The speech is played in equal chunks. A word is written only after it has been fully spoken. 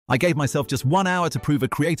I gave myself just 1 hour to prove a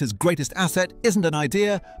creator's greatest asset isn't an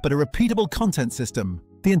idea, but a repeatable content system.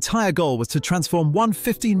 The entire goal was to transform one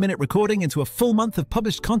 15-minute recording into a full month of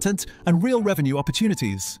published content and real revenue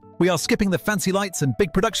opportunities. We are skipping the fancy lights and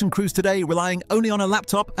big production crews today, relying only on a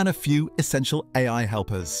laptop and a few essential AI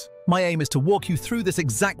helpers. My aim is to walk you through this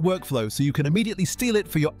exact workflow so you can immediately steal it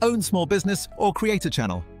for your own small business or creator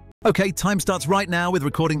channel. Okay, time starts right now with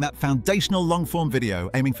recording that foundational long-form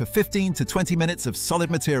video, aiming for 15 to 20 minutes of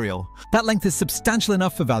solid material. That length is substantial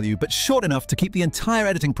enough for value, but short enough to keep the entire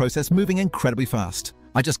editing process moving incredibly fast.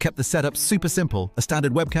 I just kept the setup super simple, a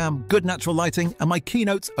standard webcam, good natural lighting, and my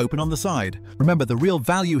keynotes open on the side. Remember, the real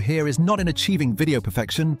value here is not in achieving video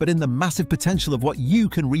perfection, but in the massive potential of what you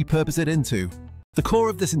can repurpose it into. The core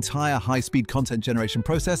of this entire high-speed content generation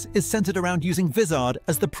process is centered around using Vizard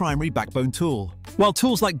as the primary backbone tool. While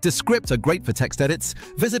tools like Descript are great for text edits,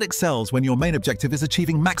 Vizard excels when your main objective is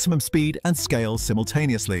achieving maximum speed and scale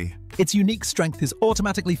simultaneously. Its unique strength is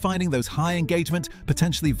automatically finding those high-engagement,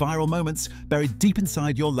 potentially viral moments buried deep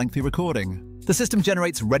inside your lengthy recording. The system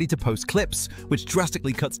generates ready-to-post clips, which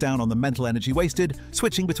drastically cuts down on the mental energy wasted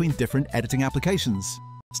switching between different editing applications.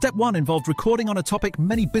 Step 1 involved recording on a topic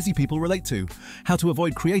many busy people relate to: how to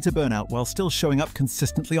avoid creator burnout while still showing up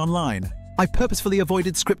consistently online. I purposefully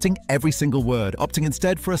avoided scripting every single word, opting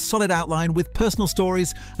instead for a solid outline with personal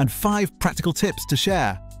stories and 5 practical tips to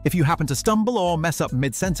share. If you happen to stumble or mess up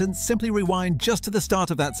mid-sentence, simply rewind just to the start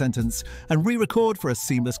of that sentence and re-record for a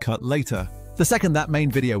seamless cut later. The second that main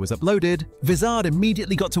video was uploaded, Vizard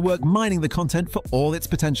immediately got to work mining the content for all its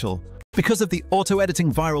potential. Because of the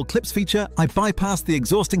auto-editing viral clips feature, I bypassed the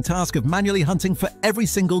exhausting task of manually hunting for every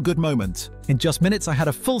single good moment. In just minutes, I had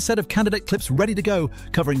a full set of candidate clips ready to go,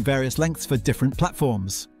 covering various lengths for different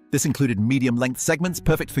platforms. This included medium-length segments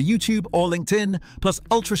perfect for YouTube or LinkedIn, plus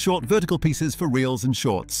ultra-short vertical pieces for Reels and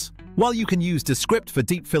Shorts. While you can use Descript for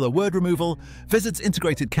deep filler word removal, Vizard's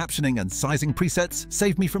integrated captioning and sizing presets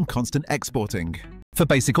saved me from constant exporting. For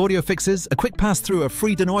basic audio fixes, a quick pass through a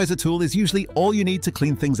free denoiser tool is usually all you need to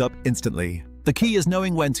clean things up instantly. The key is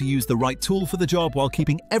knowing when to use the right tool for the job while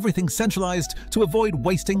keeping everything centralized to avoid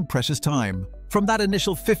wasting precious time. From that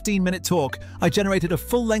initial 15-minute talk, I generated a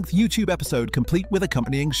full-length YouTube episode complete with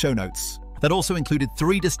accompanying show notes. That also included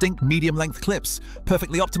 3 distinct medium-length clips,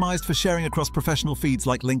 perfectly optimized for sharing across professional feeds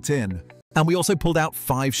like LinkedIn. And we also pulled out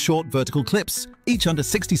 5 short vertical clips, each under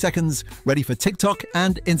 60 seconds, ready for TikTok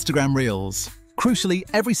and Instagram Reels. Crucially,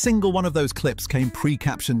 every single one of those clips came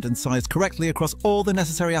pre-captioned and sized correctly across all the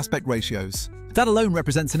necessary aspect ratios. That alone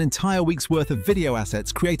represents an entire week's worth of video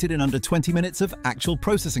assets created in under 20 minutes of actual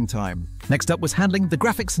processing time. Next up was handling the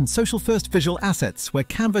graphics and social-first visual assets, where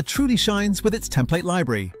Canva truly shines with its template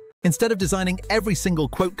library. Instead of designing every single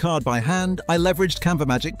quote card by hand, I leveraged Canva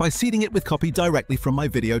magic by seeding it with copy directly from my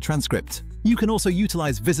video transcript. You can also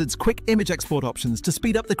utilize Vizard's quick image export options to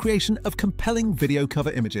speed up the creation of compelling video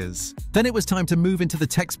cover images. Then it was time to move into the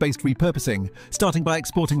text-based repurposing, starting by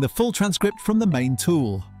exporting the full transcript from the main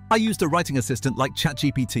tool. I used a writing assistant like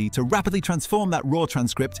ChatGPT to rapidly transform that raw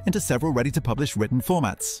transcript into several ready-to-publish written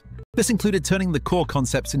formats. This included turning the core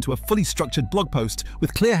concepts into a fully structured blog post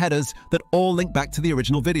with clear headers that all link back to the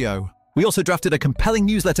original video. We also drafted a compelling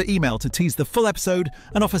newsletter email to tease the full episode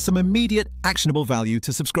and offer some immediate, actionable value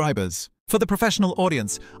to subscribers. For the professional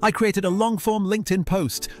audience, I created a long-form LinkedIn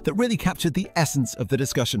post that really captured the essence of the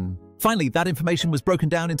discussion. Finally, that information was broken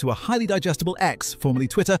down into a highly digestible X, formerly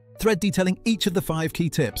Twitter, thread detailing each of the 5 key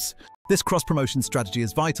tips. This cross-promotion strategy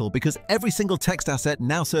is vital because every single text asset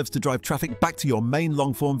now serves to drive traffic back to your main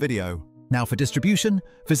long-form video. Now for distribution,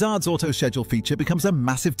 Vizard's auto-schedule feature becomes a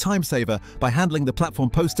massive time saver by handling the platform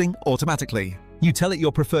posting automatically. You tell it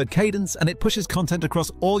your preferred cadence and it pushes content across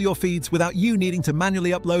all your feeds without you needing to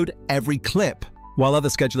manually upload every clip. While other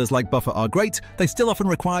schedulers like Buffer are great, they still often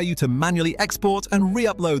require you to manually export and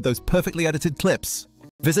re-upload those perfectly edited clips.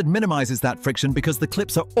 Vizard minimizes that friction because the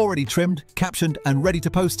clips are already trimmed, captioned, and ready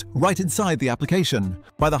to post right inside the application.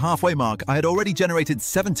 By the halfway mark, I had already generated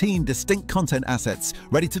 17 distinct content assets,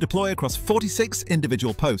 ready to deploy across 46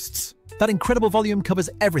 individual posts. That incredible volume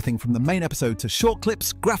covers everything from the main episode to short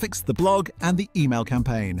clips, graphics, the blog, and the email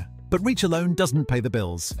campaign. But reach alone doesn't pay the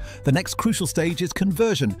bills. The next crucial stage is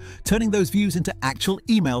conversion, turning those views into actual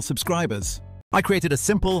email subscribers. I created a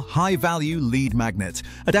simple, high-value lead magnet,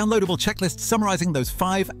 a downloadable checklist summarizing those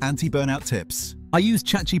 5 anti-burnout tips. I used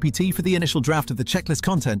ChatGPT for the initial draft of the checklist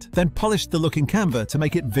content, then polished the look in Canva to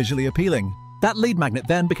make it visually appealing. That lead magnet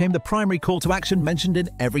then became the primary call to action mentioned in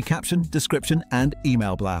every caption, description, and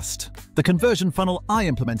email blast. The conversion funnel I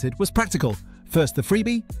implemented was practical. First the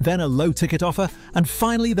freebie, then a low-ticket offer, and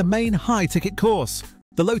finally the main high-ticket course.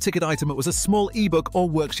 The low-ticket item was a small ebook or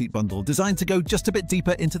worksheet bundle designed to go just a bit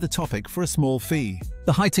deeper into the topic for a small fee.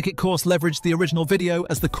 The high-ticket course leveraged the original video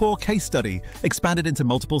as the core case study, expanded into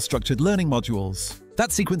multiple structured learning modules.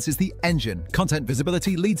 That sequence is the engine. Content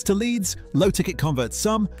visibility leads to leads, low-ticket converts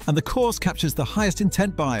some, and the course captures the highest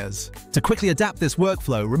intent buyers. To quickly adapt this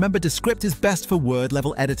workflow, remember Descript is best for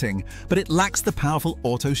word-level editing, but it lacks the powerful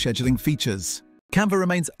auto-scheduling features. Canva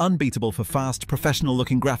remains unbeatable for fast,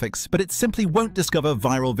 professional-looking graphics, but it simply won't discover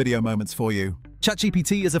viral video moments for you.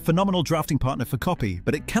 ChatGPT is a phenomenal drafting partner for copy,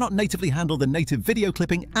 but it cannot natively handle the native video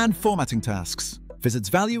clipping and formatting tasks. Vizard's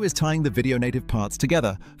value is tying the video native parts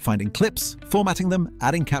together, finding clips, formatting them,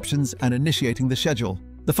 adding captions, and initiating the schedule.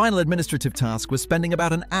 The final administrative task was spending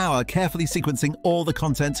about an hour carefully sequencing all the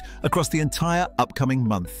content across the entire upcoming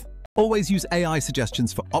month. Always use AI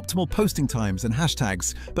suggestions for optimal posting times and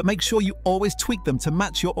hashtags, but make sure you always tweak them to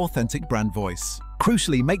match your authentic brand voice.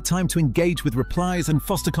 Crucially, make time to engage with replies and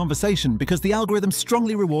foster conversation because the algorithm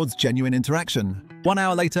strongly rewards genuine interaction. 1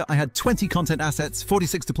 hour later, I had 20 content assets,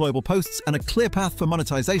 46 deployable posts, and a clear path for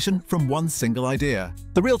monetization from one single idea.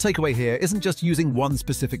 The real takeaway here isn't just using one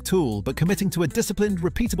specific tool, but committing to a disciplined,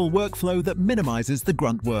 repeatable workflow that minimizes the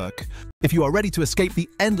grunt work. If you are ready to escape the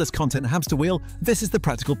endless content hamster wheel, this is the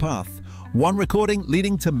practical path. One recording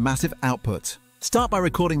leading to massive output. Start by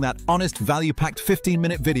recording that honest, value-packed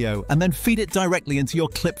 15-minute video and then feed it directly into your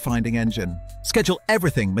clip-finding engine. Schedule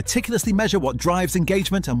everything, meticulously measure what drives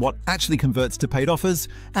engagement and what actually converts to paid offers,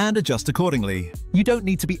 and adjust accordingly. You don't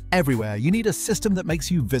need to be everywhere, you need a system that makes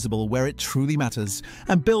you visible where it truly matters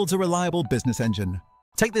and builds a reliable business engine.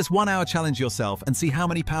 Take this 1-hour challenge yourself and see how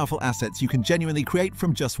many powerful assets you can genuinely create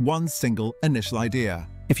from just one single initial idea.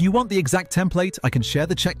 If you want the exact template, I can share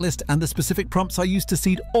the checklist and the specific prompts I use to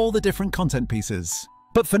seed all the different content pieces.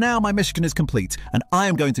 But for now, my mission is complete, and I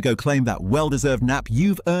am going to go claim that well-deserved nap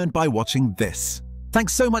you've earned by watching this.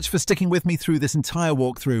 Thanks so much for sticking with me through this entire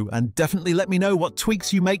walkthrough, and definitely let me know what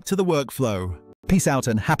tweaks you make to the workflow. Peace out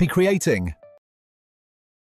and happy creating!